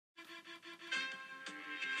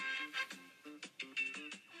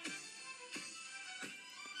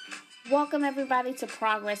Welcome, everybody, to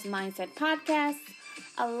Progress Mindset Podcast,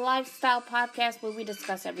 a lifestyle podcast where we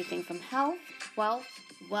discuss everything from health, wealth,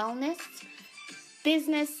 wellness,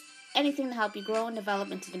 business, anything to help you grow and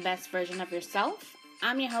develop into the best version of yourself.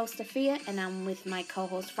 I'm your host, Afia, and I'm with my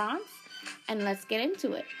co-host, Franz, and let's get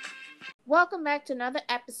into it. Welcome back to another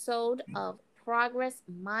episode of Progress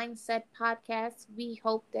Mindset Podcast. We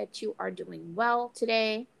hope that you are doing well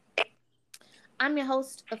today. I'm your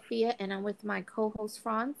host, Afia, and I'm with my co-host,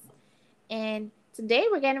 Franz. And today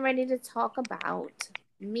we're getting ready to talk about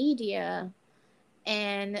media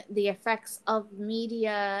and the effects of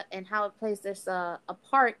media and how it plays this a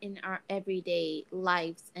part in our everyday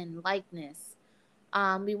lives and likeness.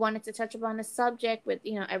 We wanted to touch upon the subject with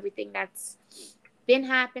everything that's been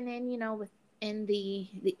happening within the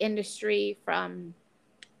industry from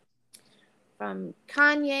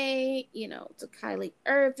Kanye to Kylie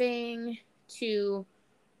Irving to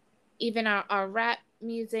even our rap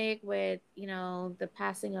music with the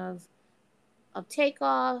passing of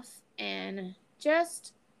Takeoff and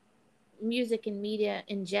just music and media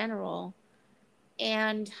in general,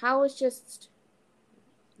 and how it's just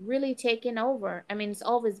really taken over. I mean, it's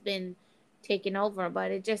always been taken over, but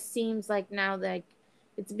it just seems like now that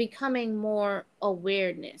it's becoming more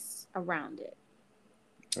awareness around it.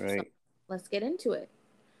 So Right. let's get into it.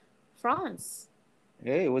 Franz,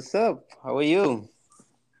 Hey, what's up? How are you?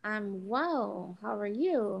 I'm well. How are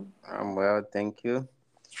you? I'm well, thank you.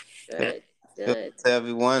 Good, Good, good good. to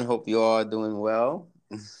everyone. Hope you all are doing well.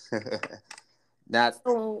 Not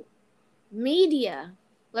So, media.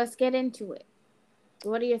 Let's get into it.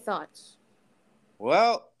 What are your thoughts?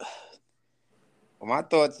 well. My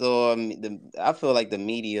thoughts are I feel like the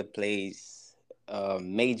media plays a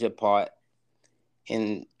major part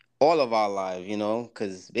in all of our lives.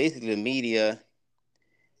 Because basically the media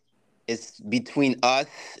is between us.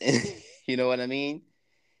 You know what I mean?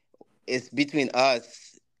 It's between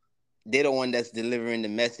us. They're the one that's delivering the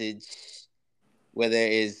message, whether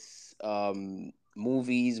it's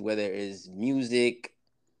movies, whether it's music,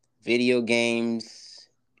 video games,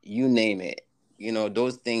 you name it.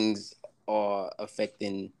 Those things are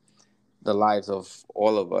affecting the lives of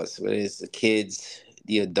all of us, whether it's the kids,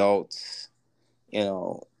 the adults, you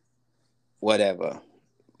know, whatever.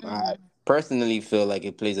 I Mm-hmm. personally feel like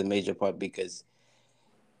it plays a major part because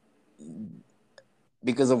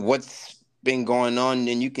of what's been going on,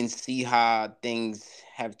 and you can see how things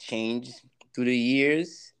have changed through the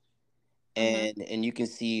years, Mm-hmm. and you can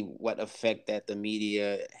see what effect that the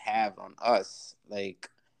media have on us. Like,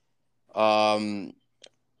 um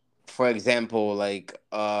for example, like,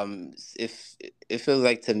 if it feels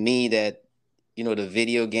like to me that the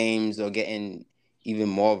video games are getting even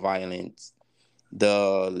more violent.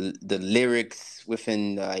 The lyrics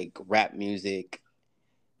within like rap music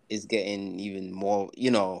is getting even more,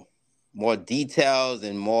 more details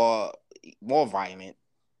and more violent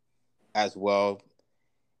as well.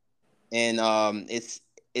 And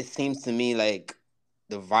it seems to me like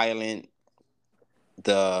the violent,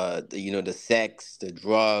 the sex, the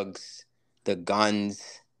drugs, the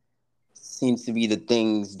guns seems to be the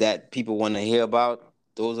things that people want to hear about.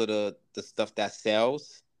 Those are the stuff that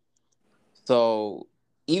sells. So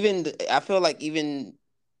I feel like even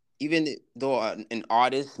though an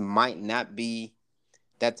artist might not be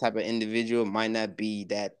that type of individual, might not be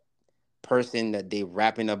that person that they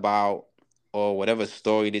rapping about or whatever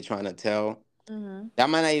story they're trying to tell. Mm-hmm. That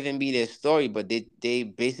might not even be their story, but they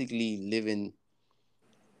basically living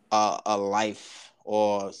a life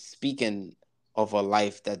or speaking of a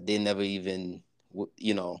life that they never even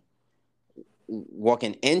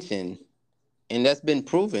walking inching, and that's been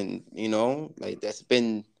proven. Like that's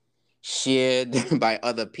been shared by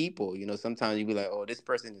other people. Sometimes you be like, oh, this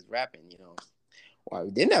person is rapping. Well,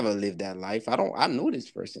 they never lived that life. I knew this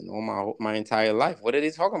person all my entire life. What are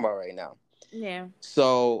they talking about right now? Yeah.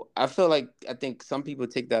 So I think some people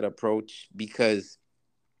take that approach because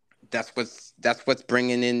that's what's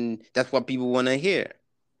bringing in, that's what people want to hear.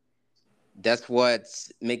 That's what's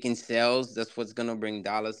making sales. That's what's gonna bring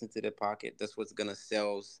dollars into their pocket. That's what's gonna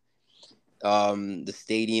sell the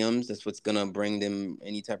stadiums. That's what's gonna bring them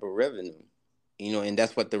any type of revenue. And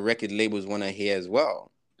that's what the record labels want to hear as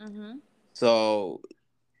well. Mm-hmm. So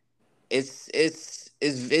it's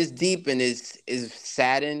deep, and it's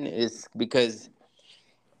saddened. It's because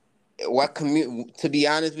to be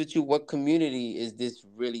honest with you, what community is this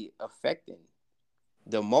really affecting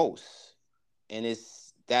the most? And it's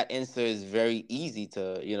that answer is very easy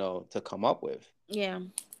to come up with. Yeah.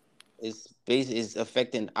 It's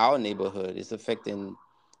affecting our neighborhood. It's affecting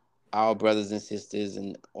our brothers and sisters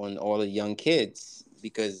and on all the young kids,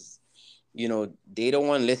 because they don't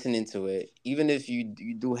want listening to it. Even if you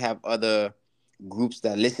do have other groups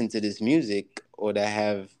that listen to this music, or that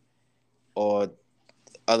have, or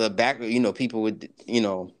other people with,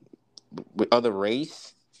 with other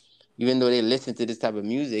race, even though they listen to this type of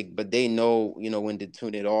music, but they know, when to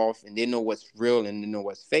tune it off, and they know what's real and they know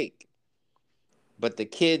what's fake. But the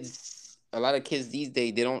kids, a lot of kids these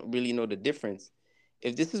days, they don't really know the difference.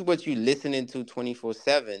 If this is what you listening to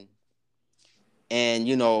 24/7, and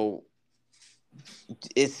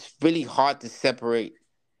it's really hard to separate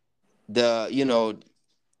the you know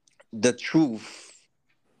the truth.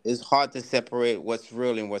 It's hard to separate what's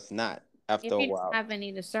real and what's not after If a you don't while. have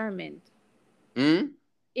any discernment. Hmm?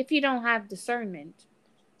 If you don't have discernment.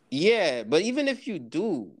 Yeah, but even if you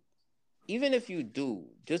do,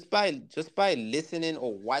 just by listening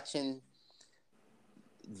or watching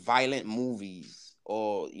violent movies,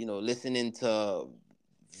 or listening to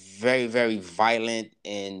very, very violent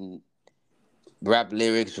and rap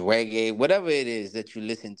lyrics, reggae, whatever it is that you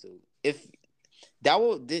listen to, if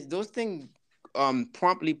those things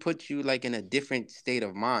promptly put you like in a different state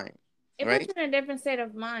of mind, It puts right? you in a different state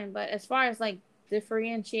of mind, but as far as like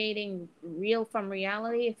differentiating real from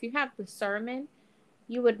reality, if you have discernment,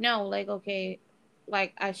 you would know like, okay,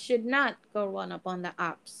 like I should not go run up on the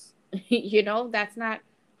ops. That's not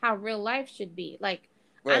how real life should be. Like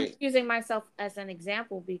I'm Right. just using myself as an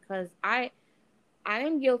example because I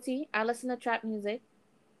am guilty. I listen to trap music,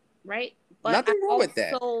 right? But I Nothing wrong with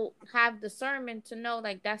that. also have discernment to know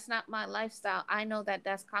like that's not my lifestyle. I know that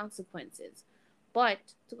that's consequences. But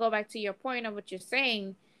to go back to your point of what you're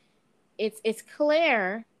saying, it's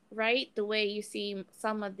clear, right? The way you see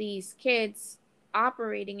some of these kids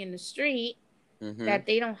operating in the street, Hmm. that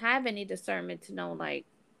they don't have any discernment to know like,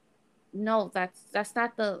 no, that's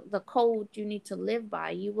not the code you need to live by.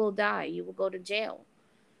 You will die. You will go to jail.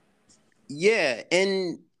 Yeah,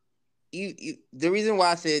 and the reason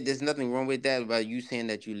why I said there's nothing wrong with that, about you saying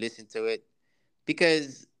that you listen to it,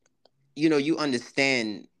 because you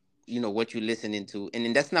understand, what you're listening to, and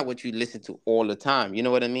then that's not what you listen to all the time. You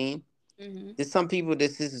know what I mean? Hmm. There's some people,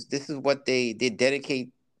 this is what they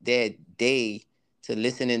dedicate their day to,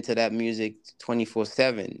 listening to that music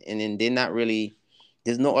 24/7, and then they're not really,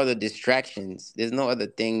 there's no other distractions, there's no other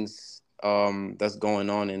things that's going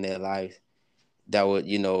on in their life that would,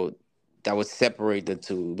 that would separate the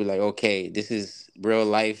two. Be like, okay, this is real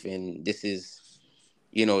life, and this is,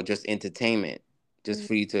 just entertainment, just Hmm.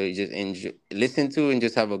 for you to just enjoy, listen to, and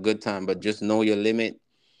just have a good time, but just know your limit,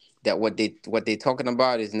 that what they talking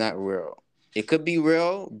about is not real. It could be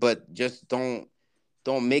real, but just don't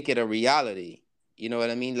make it a reality. You know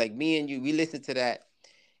what I mean? Like me and you, we listen to that.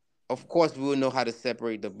 Of course, we will know how to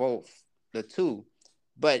separate the two.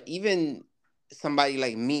 But even somebody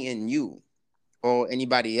like me and you, or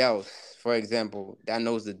anybody else, for example, that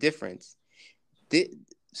knows the difference. The,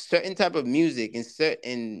 certain type of music, and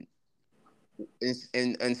certain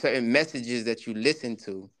messages that you listen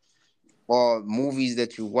to, or movies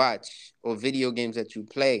that you watch, or video games that you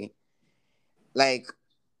play, like,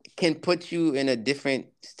 can put you in a different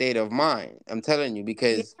state of mind. I'm telling you, Yeah.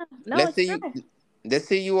 because No, let's it's say you true. let's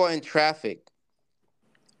say you are in traffic,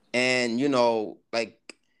 and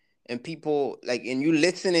like, and people like, and you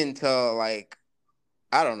listening to, like,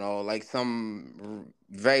 I don't know, like some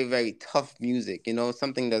very, very tough music,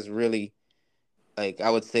 something that's really, like, I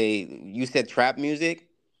would say, you said trap music,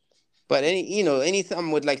 but any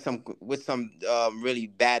something with, like, some really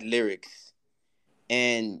bad lyrics,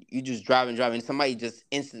 and you just driving, somebody just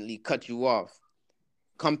instantly cut you off,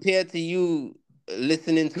 compared to you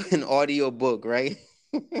listening to an audio book, right?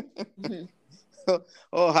 Hmm.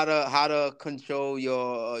 Or how to control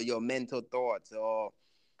your mental thoughts, or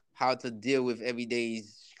how to deal with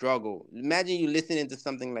everyday's struggle. Imagine you listening to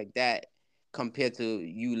something like that, compared to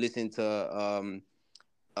you listening to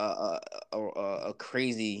a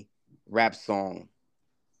crazy rap song.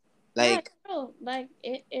 No, it's Like, true. Like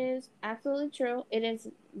it is absolutely true. It is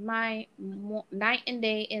my night and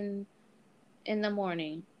day in the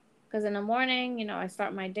morning, because in the morning, I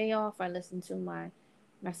start my day off. I listen to my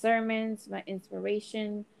sermons, my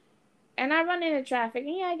inspiration, and I run into traffic.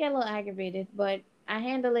 And yeah, I get a little aggravated, but I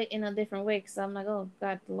handle it in a different way because I'm like, oh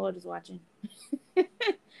God, the Lord is watching.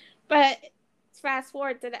 But fast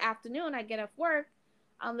forward to the afternoon, I get off work.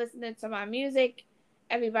 I'm listening to my music.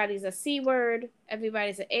 Everybody's a C word.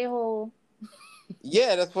 Everybody's an a hole.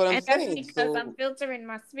 yeah, that's what I'm And that's saying. because I'm So, filtering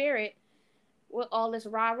my spirit with all this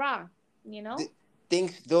rah rah, you know? th-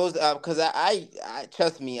 things those because I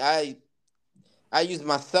trust me, I use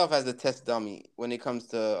myself as a test dummy when it comes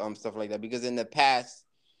to stuff like that, because in the past,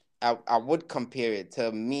 I would compare it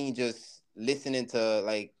to me just listening to,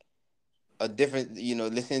 like, a different,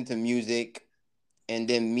 listening to music, and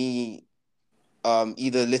then me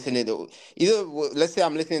either listening to let's say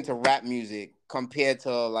I'm listening to rap music compared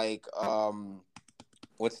to like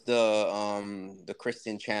what's the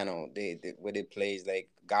Christian channel they where they plays like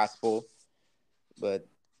gospel, but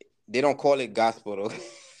they don't call it gospel though.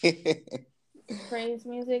 Praise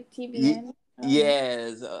music, Ye- TBN.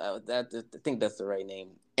 yes, I think that's the right name.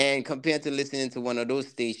 And compared to listening to one of those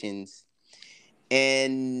stations,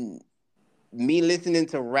 and me listening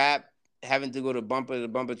to rap, having to go to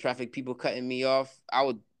bumper traffic, people cutting me off, I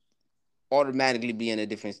would automatically be in a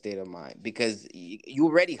different state of mind because you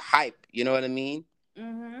already hype. You know what I mean?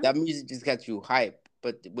 Mm-hmm. That music just got you hype.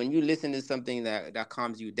 But when you listen to something that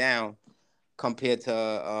calms you down, compared to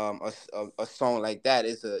a song like that,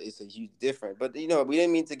 it's a huge difference. But we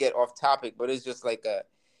didn't mean to get off topic, but it's just like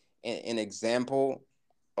an example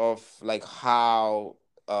of like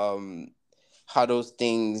um how those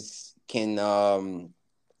things can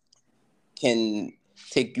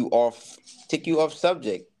take you off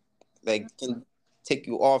subject, like can take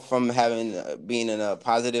you off from having being in a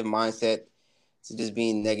positive mindset to just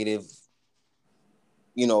being negative,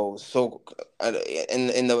 so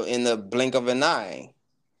in the blink of an eye.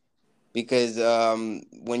 Because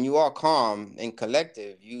when you are calm and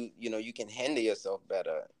collective, you can handle yourself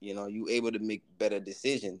better. You able to make better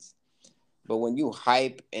decisions. But when you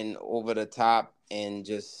hype and over the top and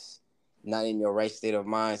just not in your right state of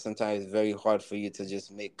mind, sometimes it's very hard for you to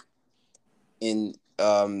just make in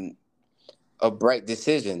a bright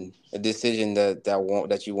decision, a decision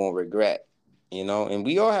that you won't regret. And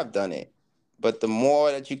we all have done it. But the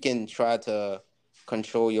more that you can try to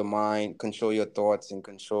control your mind, control your thoughts, and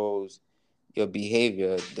controls your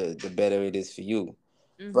behavior, the better it is for you.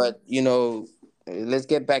 Mm-hmm. But let's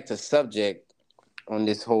get back to subject on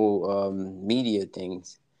this whole media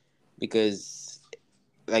things, because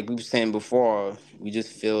like we were saying before, we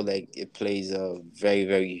just feel like it plays a very,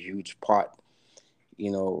 very huge part,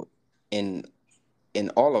 you know, in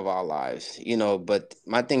all of our lives, But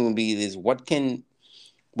my thing would be is what can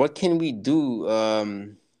we do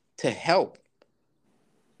to help?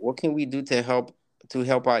 What can we do to help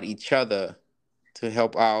out each other, to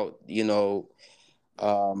help out,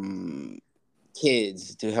 um,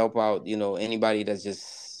 kids, to help out, anybody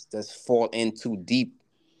that's fall in too deep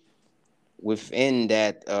within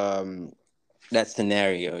that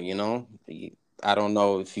scenario, I don't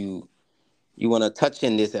know if you want to touch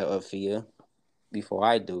in this, Afia, before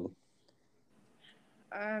I do.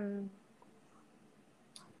 Um,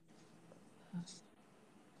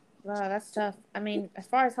 wow, that's tough. I mean, as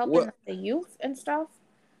far as helping What? like, the youth and stuff,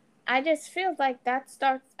 I just feel like that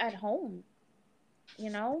starts at home.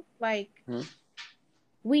 Like Hmm?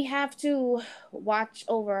 we have to watch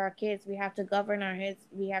over our kids. We have to govern our kids.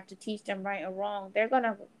 We have to teach them right or wrong. They're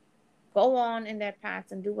gonna go on in their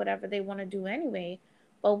paths and do whatever they want to do anyway.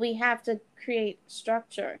 But we have to create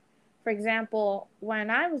structure. For example, when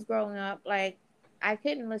I was growing up, like I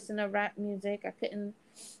couldn't listen to rap music. I couldn't,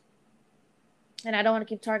 and I don't want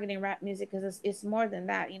to keep targeting rap music because it's more than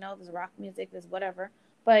that. There's rock music, there's whatever.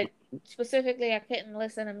 But specifically, I couldn't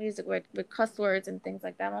listen to music with cuss words and things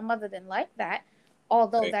like that. My mother didn't like that,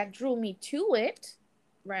 although Right. that drew me to it,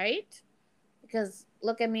 right? Because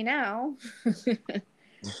look at me now.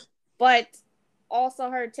 But also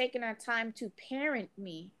her taking her time to parent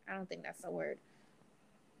me. I don't think that's a word.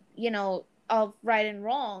 Of right and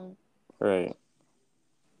wrong. Right.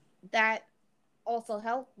 That also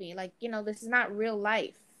helped me. Like, this is not real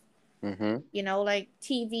life. Mm-hmm. Like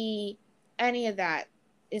TV, any of that.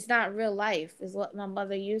 It's not real life, is what my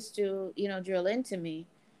mother used to, drill into me.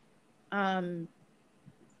 Um,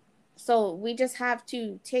 so we just have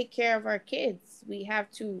to take care of our kids. We have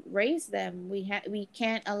to raise them. We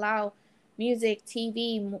can't allow music,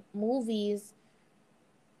 TV, movies,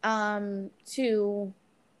 to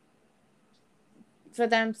for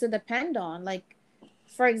them to depend on. Like,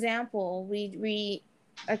 for example, we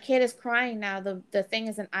a kid is crying now. The thing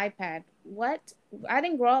is an iPad. What? I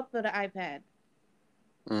didn't grow up with an iPad.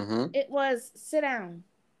 Mm-hmm. It was sit down,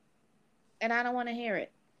 and I don't want to hear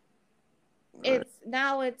it. Right. It's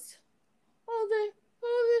oh this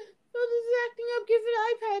acting up. Give it an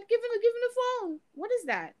iPad. Give it a phone. What is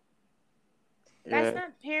that? That's Yeah.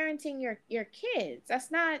 not parenting your kids.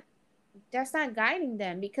 That's not guiding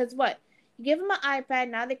them, because what? You give them an iPad,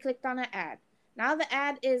 now they clicked on an ad. Now the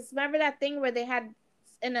ad is, remember that thing where they had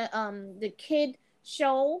in the kid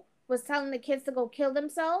show was telling the kids to go kill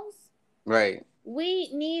themselves? Right.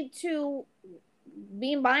 We need to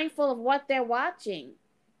be mindful of what they're watching.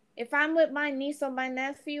 If I'm with my niece or my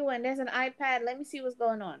nephew and there's an iPad, let me see what's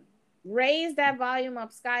going on. Raise that volume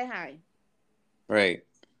up sky high. Right.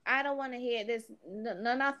 I don't want to hear this.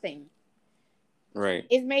 No, nothing. Right.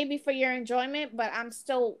 It may be for your enjoyment, but I'm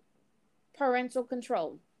still parental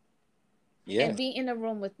control and Yes. be in a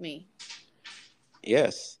room with me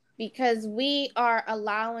Yes. because we are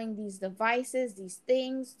allowing these devices, these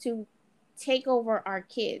things to take over our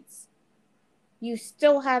kids. You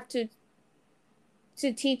still have to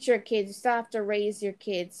teach your kids. You still have to raise your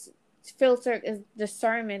kids. Filter is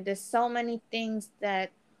discernment. There's so many things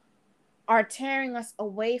that are tearing us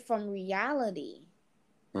away from reality.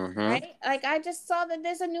 Mm-hmm. Right? Like I just saw that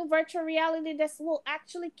there's a new virtual reality that will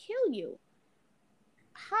actually kill you.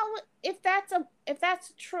 How if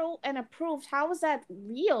that's true and approved, how is that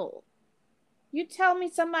real? You tell me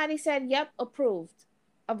somebody said, "Yep, approved."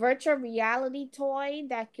 A virtual reality toy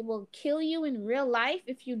that will kill you in real life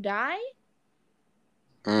if you die?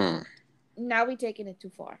 Mm. Now we taking it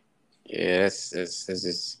too far. Yeah, it's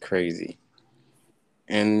just crazy.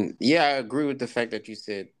 And yeah, I agree with the fact that you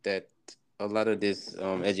said that a lot of this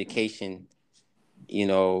education,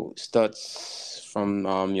 starts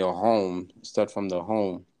from your home, start from the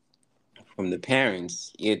home, from the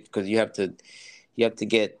parents. It because you have to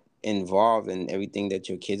get involved in everything that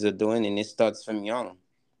your kids are doing, and it starts from young.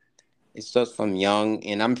 It starts from young,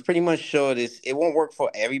 and I'm pretty much sure this it won't work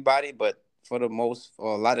for everybody, but for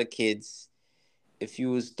a lot of kids, if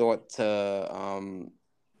you was taught to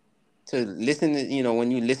listen to,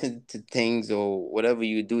 when you listen to things or whatever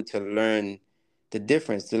you do to learn the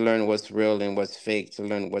difference, to learn what's real and what's fake, to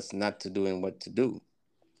learn what's not to do and what to do.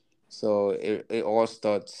 So it all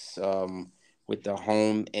starts with the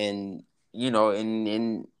home, and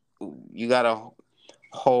and you gotta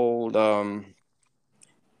hold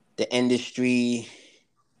the industry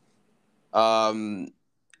um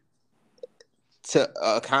to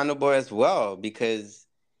accountable as well, because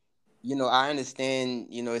I understand,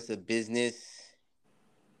 it's a business,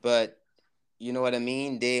 but you know what I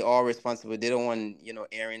mean? They are responsible. They don't want,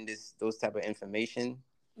 airing those type of information.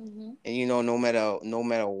 Mm-hmm. And no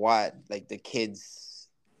matter what, like the kids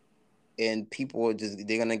and people are just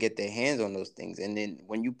they're gonna get their hands on those things. And then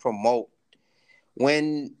when you promote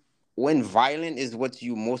when when violent is what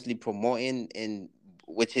you mostly promoting, and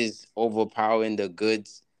which is overpowering the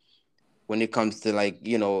goods, when it comes to, like,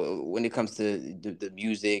 when it comes to the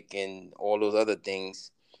music and all those other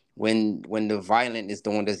things, when the violent is the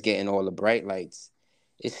one that's getting all the bright lights,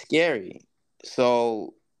 it's scary.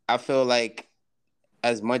 So I feel like,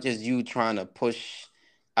 as much as you trying to push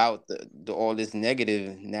out the all this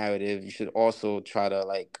negative narrative, you should also try to,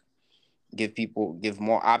 like, give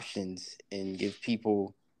more options and give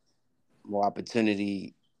people more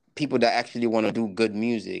opportunity, people that actually want to do good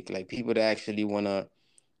music, like people that actually want to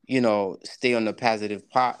stay on the positive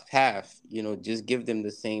path, just give them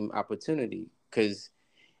the same opportunity.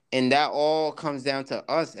 And that all comes down to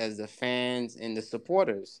us as the fans and the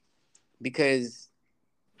supporters. Because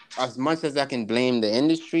as much as I can blame the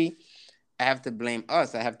industry, I have to blame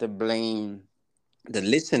us. I have to blame the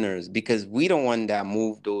listeners, because we don't want that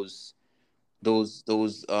move those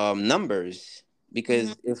numbers. Mm-hmm.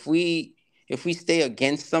 Because if we stay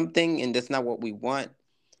against something and that's not what we want,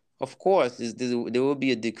 of course there will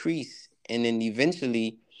be a decrease, and then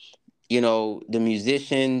eventually, the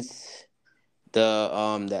musicians,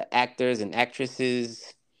 the actors and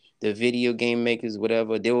actresses, the video game makers,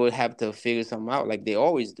 whatever, they will have to figure something out, like they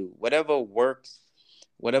always do. Whatever works,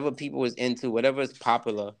 whatever people is into, whatever is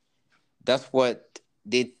popular, that's what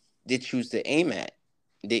they choose to aim at.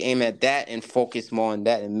 They aim at that and focus more on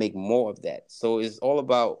that and make more of that. So it's all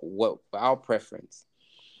about what our preference.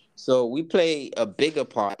 So we play a bigger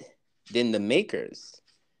part than the makers,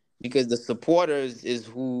 because the supporters is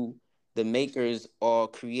who the makers are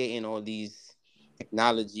creating all these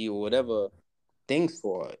technology or whatever things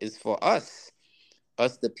for, is for us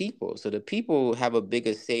the people. So the people have a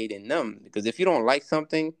bigger say than them, because if you don't like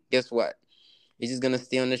something, guess what? It's just gonna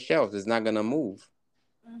stay on the shelf. It's not gonna move.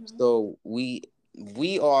 Mm-hmm. So we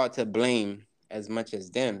are to blame as much as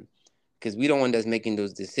them, because we don't want that's making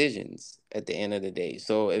those decisions at the end of the day.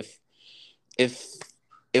 So if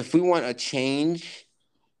if we want a change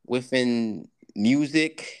within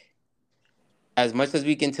music, as much as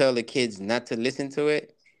we can tell the kids not to listen to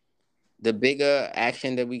it, the bigger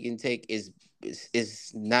action that we can take is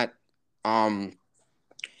not um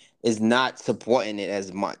is not supporting it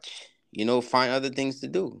as much. Find other things to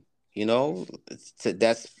do.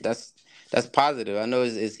 That's positive. I know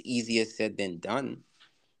it's easier said than done,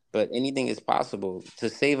 but anything is possible to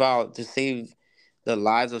save the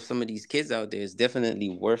lives of some of these kids out there. Is definitely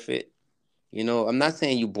worth it. I'm not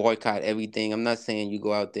saying you boycott everything. I'm not saying you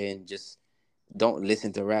go out there and just don't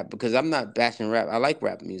listen to rap, because I'm not bashing rap. I like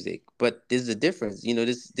rap music, but there's a difference.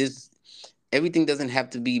 This everything doesn't have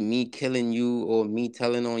to be me killing you or me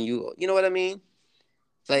telling on you. You know what I mean?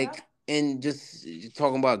 Yep. Like, and just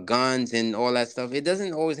talking about guns and all that stuff. It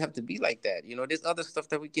doesn't always have to be like that. There's other stuff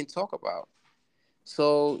that we can talk about.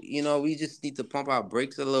 So, we just need to pump our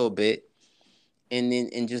brakes a little bit and then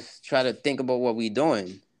and just try to think about what we're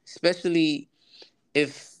doing. Especially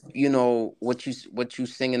if what you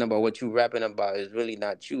singing about, what you rapping about is really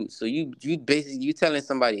not you. So you basically you telling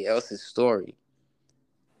somebody else's story,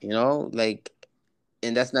 like,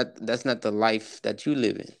 and that's not the life that you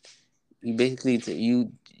live in. You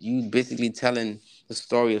basically telling the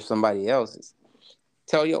story of somebody else's.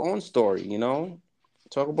 Tell your own story.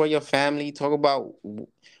 Talk about your family. Talk about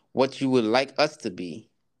what you would like us to be.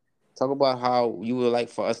 Talk about how you would like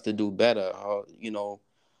for us to do better. How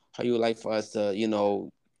you would like for us to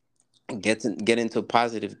get into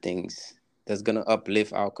positive things that's gonna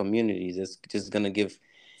uplift our communities. That's just gonna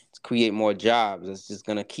create more jobs. That's just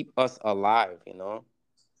gonna keep us alive.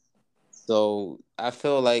 So I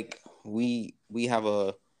feel like we have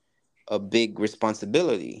a big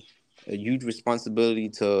responsibility, a huge responsibility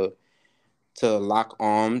to lock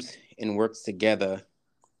arms and work together,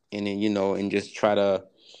 and then and just try to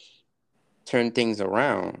turn things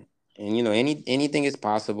around. And anything is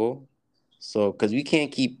possible. So because we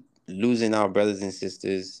can't keep losing our brothers and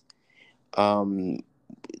sisters um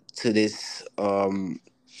to this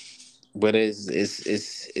whether it's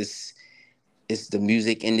the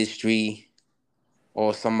music industry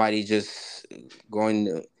or somebody just going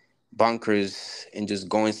to bunkers and just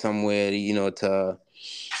going somewhere to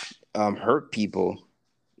hurt people.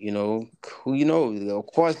 Who of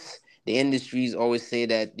course the industries always say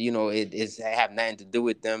that it's have nothing to do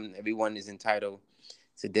with them. Everyone is entitled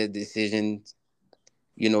to their decisions.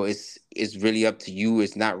 It's really up to you.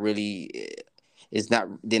 It's not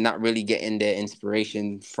they're not really getting their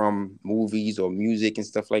inspiration from movies or music and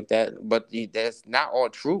stuff like that, but that's not all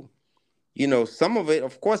true. Some of it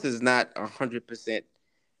of course is not 100%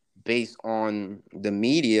 based on the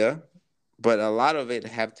media, but a lot of it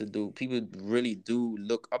have to do, people really do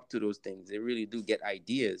look up to those things. They really do get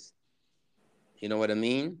ideas. You know what I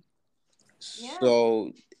mean? Yeah.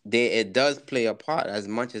 So it does play a part, as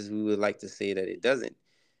much as we would like to say that it doesn't.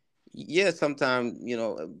 Yeah, sometimes,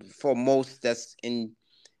 for most, that's in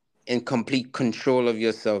complete control of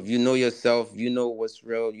yourself. You know yourself, you know what's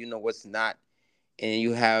real, you know what's not, and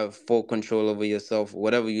you have full control over yourself.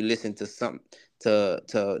 Whatever you listen to, to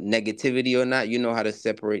negativity or not, you know how to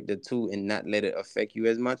separate the two and not let it affect you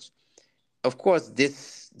as much. Of course,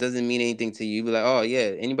 this doesn't mean anything to you. You be like, oh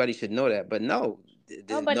yeah, anybody should know that, but no,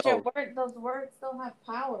 No, but no. those words still have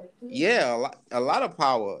power too. Yeah, a lot of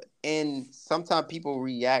power, and sometimes people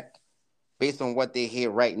react based on what they hear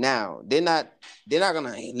right now. They're not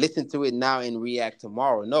gonna listen to it now and react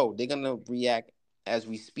tomorrow. No, they're gonna react as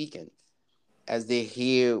we speaking, as they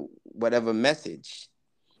hear whatever message.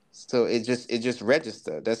 So it just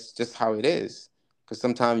register. That's just how it is. Because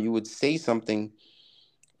sometimes you would say something,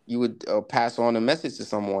 you would pass on a message to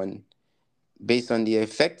someone based on the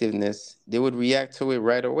effectiveness. They would react to it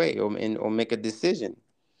right away, or make a decision.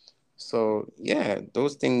 So yeah,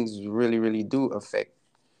 those things really really do affect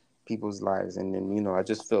people's lives, and then I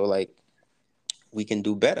just feel like we can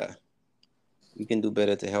do better. We can do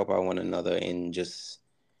better to help out one another and just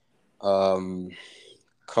um,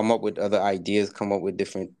 come up with other ideas, come up with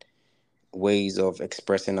different ways of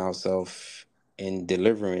expressing ourselves and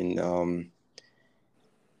delivering um,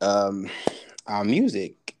 our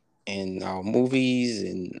music and our movies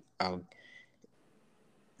and our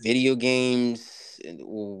video games and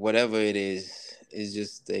whatever it is. It's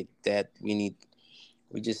just like that. We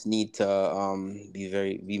just need to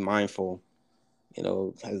be mindful.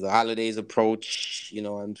 As the holidays approach,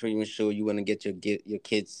 I'm pretty sure you want to get your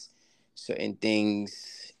kids certain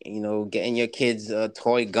things. Getting your kids a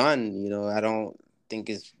toy gun. I don't think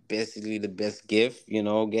it's basically the best gift.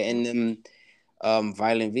 Getting them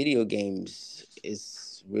violent video games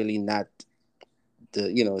is really not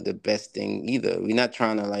the best thing either. We're not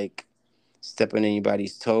trying to like step on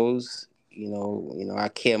anybody's toes. I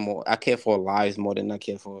care for lives more than I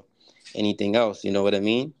care for anything else. You know what I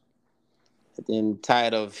mean? I'm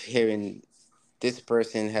tired of hearing this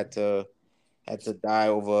person had to die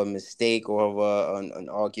over a mistake or over an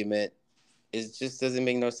argument. It just doesn't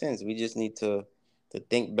make no sense. We just need to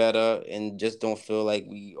think better and just don't feel like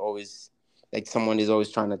we always like someone is always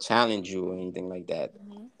trying to challenge you or anything like that.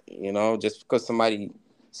 Hmm. Just because somebody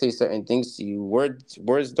say certain things to you,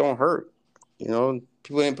 words don't hurt.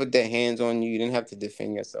 People didn't put their hands on you. You didn't have to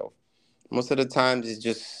defend yourself. Most of the times, it's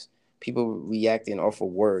just people reacting off of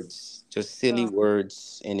words, just silly So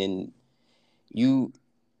words, and then you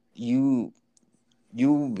you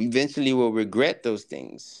you eventually will regret those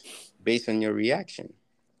things based on your reaction.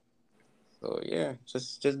 So yeah,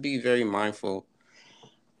 just be very mindful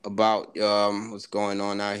about what's going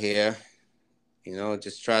on out here. You know,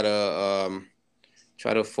 just try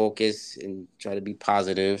to focus and try to be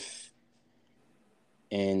positive,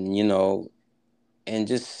 and and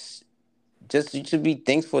just you should be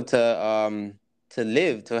thankful to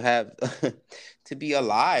live, to have to be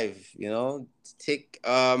alive. Take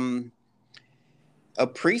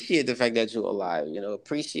appreciate the fact that you're alive.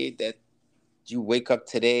 Appreciate that you wake up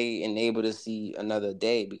today and able to see another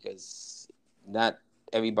day, because not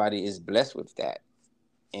everybody is blessed with that.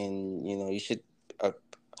 And you should uh,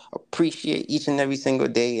 appreciate each and every single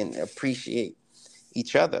day and appreciate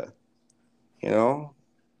each other. you know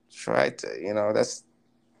Try to, that's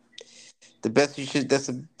the best you should that's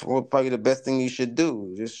probably the best thing you should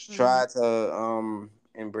do. Just Mm-hmm. try to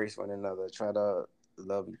embrace one another, try to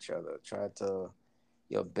love each other, try to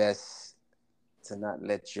your best to not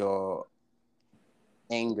let your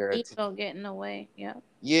anger to Ego getting in the way. Yeah.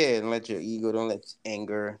 yeah, and let your ego, don't let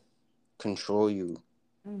anger control you.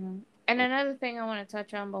 Mm-hmm. And another thing I want to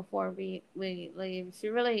touch on before we leave, if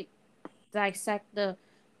you really dissect the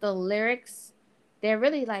lyrics, they're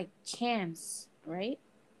really like chants, right?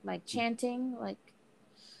 Like chanting, like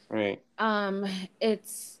Right. um,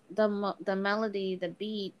 it's the melody, the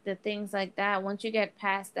beat, the things like that. Once you get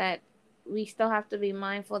past that, we still have to be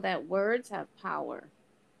mindful that words have power.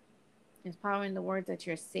 There's power in the words that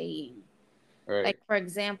you're saying. Like Right. for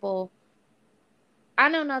example, I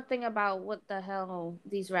know nothing about what the hell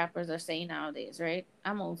these rappers are saying nowadays, right?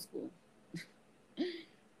 I'm old school.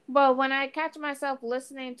 But when I catch myself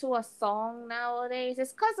listening to a song nowadays,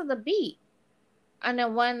 it's because of the beat. And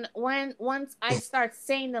then when once I start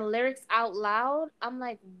saying the lyrics out loud, I'm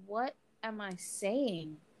like, what am I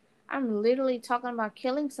saying? I'm literally talking about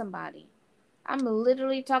killing somebody. I'm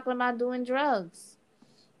literally talking about doing drugs.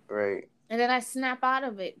 Right. And then I snap out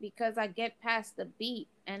of it because I get past the beat.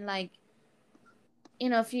 And like,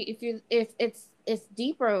 if it's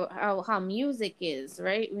deeper how music is,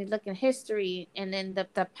 right? We look in history, and then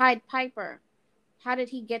the Pied Piper, how did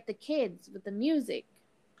he get the kids with the music?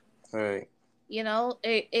 Right.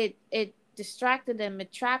 It distracted them,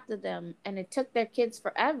 it trapped them, and it took their kids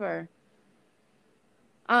forever.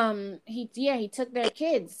 He took their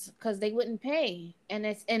kids because they wouldn't pay. And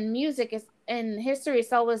it's in music, it's in history,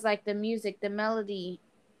 it's always like the music, the melody,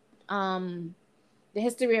 um the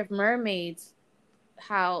history of mermaids,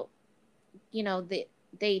 how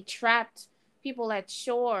they trapped people at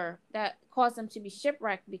shore that caused them to be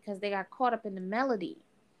shipwrecked because they got caught up in the melody.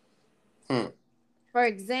 Hmm. For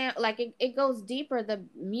example, like it goes deeper, the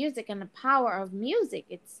music and the power of music,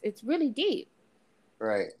 it's really deep.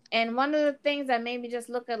 Right. And one of the things that made me just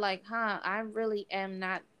look at like, I really am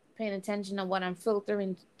not paying attention to what I'm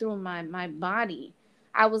filtering through my body.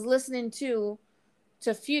 I was listening to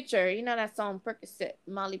Future, that song Percocet,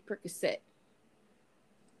 Molly Percocet.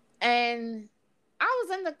 And I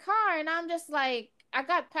was in the car and I'm just like, I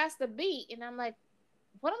got past the beat and I'm like,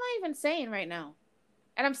 what am I even saying right now?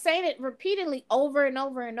 And I'm saying it repeatedly over and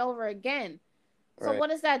over and over again. So Right. what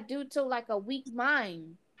does that do to like a weak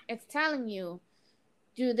mind? It's telling you,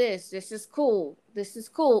 do this. This is cool. This is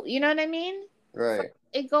cool. You know what I mean? So Right.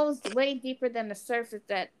 it goes way deeper than the surface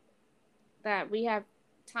that we have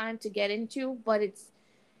time to get into. But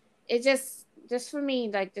it just for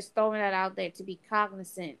me, like just throwing that out there to be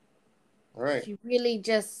cognizant. Right. If you really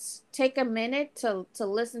just take a minute to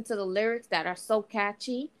listen to the lyrics that are so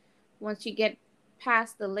catchy, once you get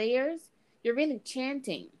past the layers, you're really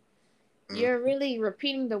chanting. You're Mm. really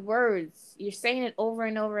repeating the words. You're saying it over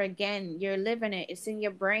and over again. You're living it. It's in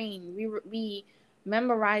your brain. We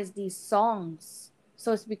memorize these songs,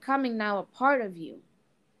 so it's becoming now a part of you.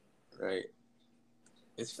 Right.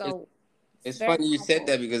 It's So it's It's very funny you said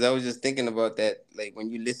powerful. that, because I was just thinking about that. Like when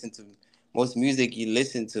you listen to most music, you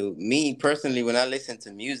listen to me personally. When I listen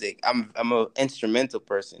to music, I'm a instrumental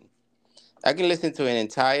person. I can listen to an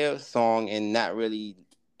entire song and not really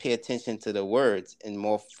pay attention to the words and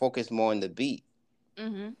more focus more on the beat.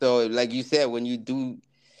 Mhm. So, like you said, when you do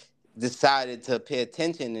decided to pay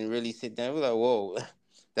attention and really sit down, we're like, whoa,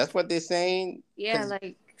 that's what they're saying. Yeah, Cause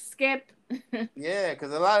like skip. yeah,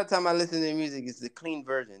 because a lot of time I listen to music, it's the clean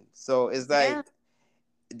version. So it's Yeah. like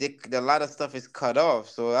a lot of stuff is cut off.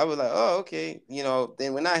 So I was like, oh, okay.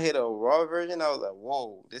 Then when I hit a raw version, I was like,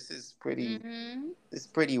 whoa, Mhm. this is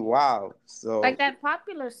pretty wild. Like So that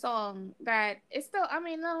popular song that it's still. I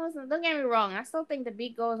mean, no, listen, don't get me wrong. I still think the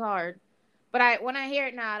beat goes hard, but I when I hear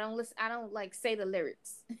it now, I don't listen. I don't like say the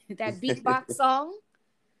lyrics. That beatbox song.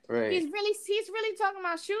 right. He's really talking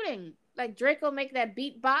about shooting. Like Draco make that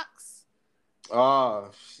beatbox. Oh,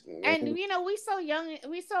 And we so young,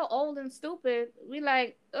 we so old and stupid. We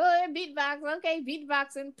like, oh, beatbox, okay,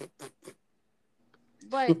 beatboxing.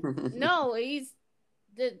 But no, he's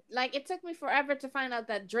like it took me forever to find out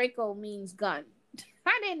that Draco means gun.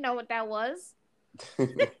 I didn't know what that was. oh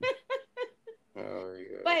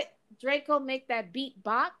yeah. But Draco make that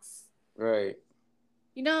beatbox. Right.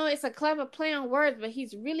 It's a clever play on words, but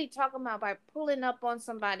he's really talking about by pulling up on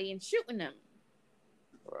somebody and shooting them.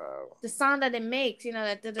 Wow. The sound that it makes,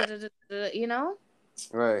 that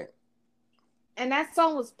Right. And that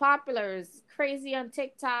song was popular. It's crazy on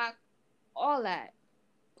TikTok, all that.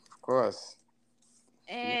 Of course.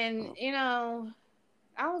 Yeah. And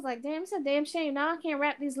I was like, damn, it's a damn shame. Now I can't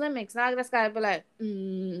rap these limits. Now I just gotta be like,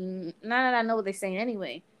 now that I know what they're saying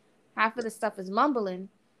anyway. Half of the stuff is mumbling.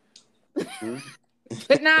 Hmm.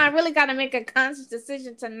 But now I really gotta make a conscious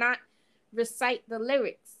decision to not recite the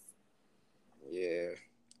lyrics. Yeah.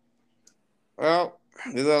 Well,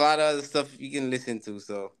 there's a lot of other stuff you can listen to,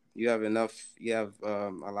 so you have enough. You have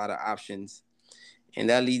a lot of options, and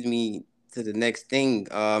that leads me to the next thing.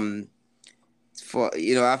 For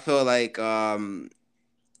I feel like there's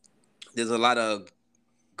a lot of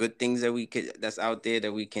good things that we could that's out there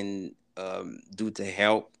that we can do to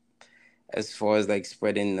help as far as like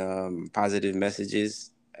spreading positive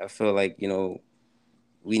messages. I feel like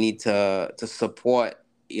we need to support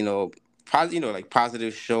like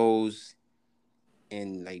positive shows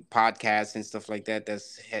and like podcasts and stuff like that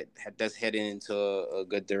that's heading into a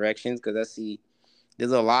good direction, because I see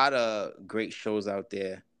there's a lot of great shows out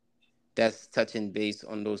there that's touching base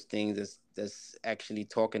on those things, that's actually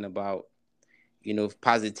talking about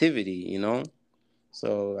positivity.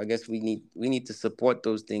 So I guess we need to support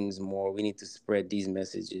those things more. We need to spread these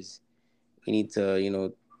messages. We need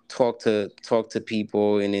to talk to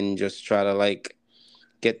people, and then just try to like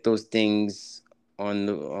get those things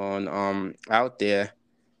on out there,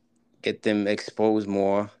 get them exposed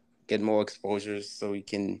more, get more exposures, so we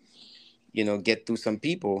can get through some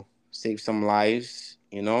people, save some lives.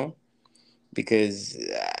 Because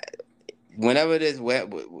whenever this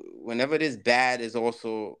bad is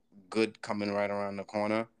also good coming right around the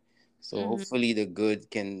corner. So Mm-hmm. hopefully the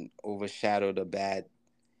good can overshadow the bad,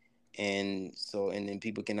 and then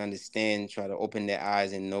people can understand, try to open their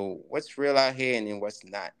eyes and know what's real out here and then what's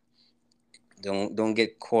not. Don't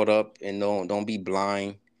get caught up, and don't be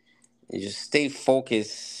blind. And just stay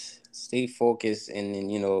focused, and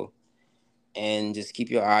then and just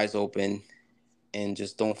keep your eyes open, and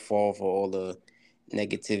just don't fall for all the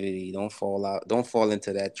negativity. Don't fall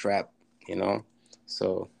into that trap.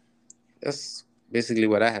 So that's basically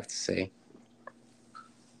what I have to say.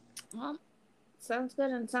 Well, sounds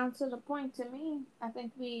good and sounds to the point to me. I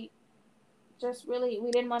think we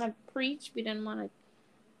didn't want to preach. We didn't want to,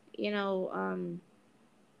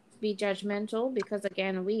 be judgmental because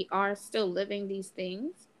again, we are still living these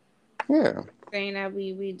things. Yeah. Saying that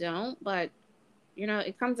we don't, but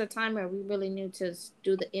it comes a time where we really need to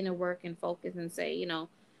do the inner work and focus and say,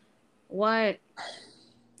 what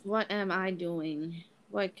what am I doing?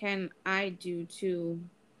 What can I do to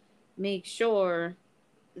make sure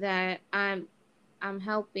that I'm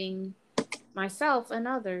helping myself and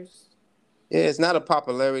others? Yeah, it's not a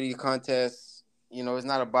popularity contest. It's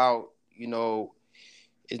not about,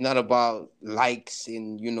 it's not about likes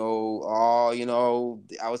and, I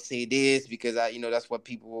would say this because that's what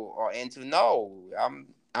people are into. No,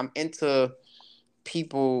 I'm into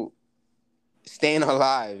people staying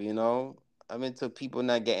alive. I'm into people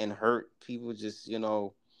not getting hurt, people just,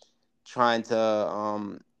 trying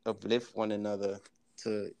to uplift one another,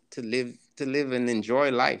 to live and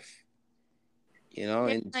enjoy life, Yeah,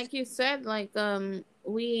 and like you said, like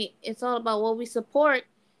we it's all about what we support.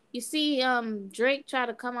 You see, Drake tried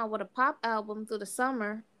to come out with a pop album through the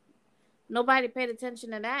summer. Nobody paid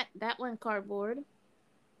attention to that. That went cardboard.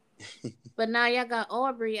 But now y'all got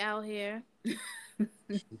Aubrey out here.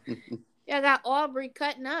 Y'all got Aubrey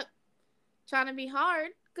cutting up, trying to be hard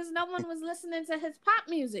because no one was listening to his pop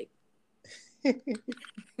music.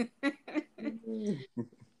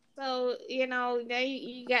 So now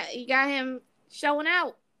you got him showing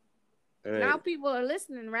out. Now right. people are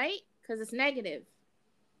listening, right? Because it's negative.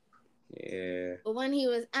 Yeah. But when he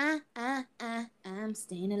was I'm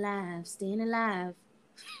staying alive, staying alive.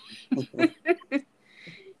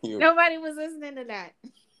 You. Nobody was listening to that.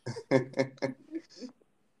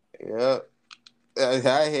 Yep.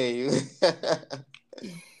 I hear you.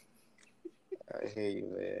 I hear you,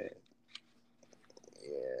 man.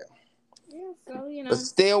 Yeah. Yeah, so But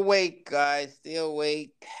stay awake, guys. Stay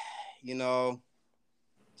awake. You know,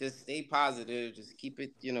 just stay positive. Just keep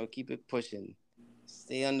it pushing.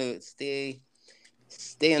 Stay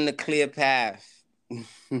stay on the clear path.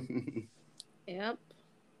 Yep.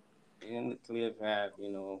 Stay on the clear path,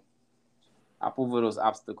 Hop over those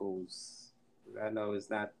obstacles. I know it's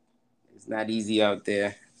not easy out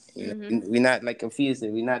there. Mm-hmm. We're not, like Afia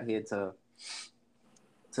said, we're not here to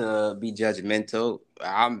be judgmental.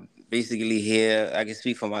 I'm basically here. I can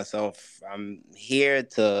speak for myself. I'm here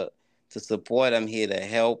to support. I'm here to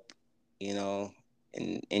help. You know,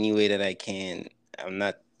 in any way that I can. I'm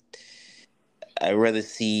not. I rather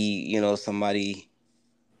see somebody.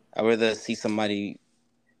 I rather see somebody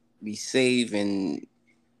be safe and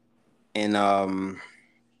not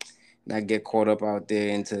get caught up out there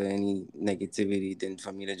into any negativity than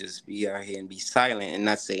for me to just be out here and be silent and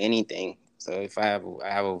not say anything. So if I have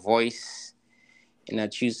a voice and I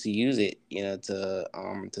choose to use it,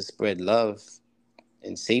 to spread love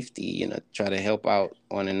and safety, try to help out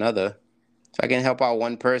one another. If I can help out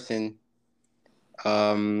one person,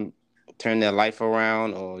 um, turn their life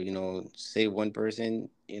around, or save one person,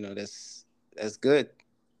 that's good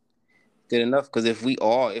enough. Because if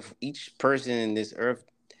each person in this earth,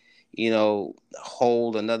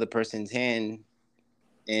 hold another person's hand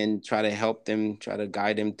and try to help them, try to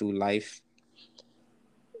guide them through life,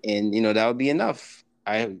 and that would be enough.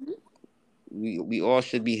 I we all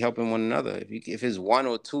should be helping one another. If it's one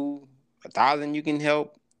or two, 1,000 you can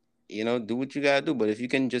help, do what you gotta do. But if you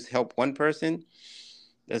can just help one person,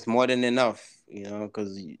 that's more than enough.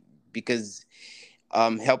 Because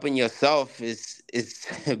helping yourself is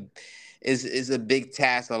is a big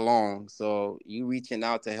task alone. So you reaching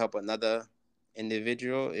out to help another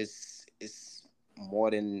individual is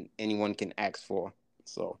more than anyone can ask for.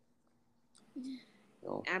 So you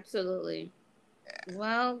know, Absolutely.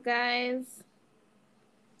 Well, guys,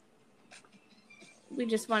 we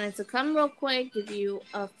just wanted to come real quick, give you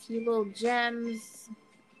a few little gems,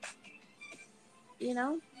 you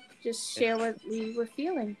know, just share what we were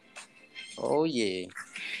feeling. oh yeah.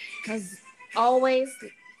 As always,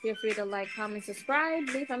 feel free to like, comment, subscribe,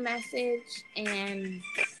 leave a message, and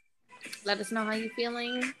let us know how you're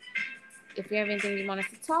feeling. If you have anything you want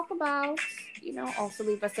us to talk about, also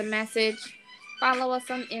leave us a message. Follow us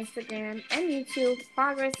on Instagram and YouTube,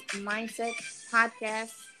 Progress Mindset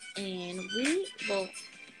Podcast, and we will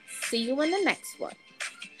see you in the next one.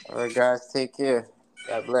 All right, guys, take care.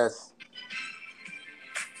 God bless.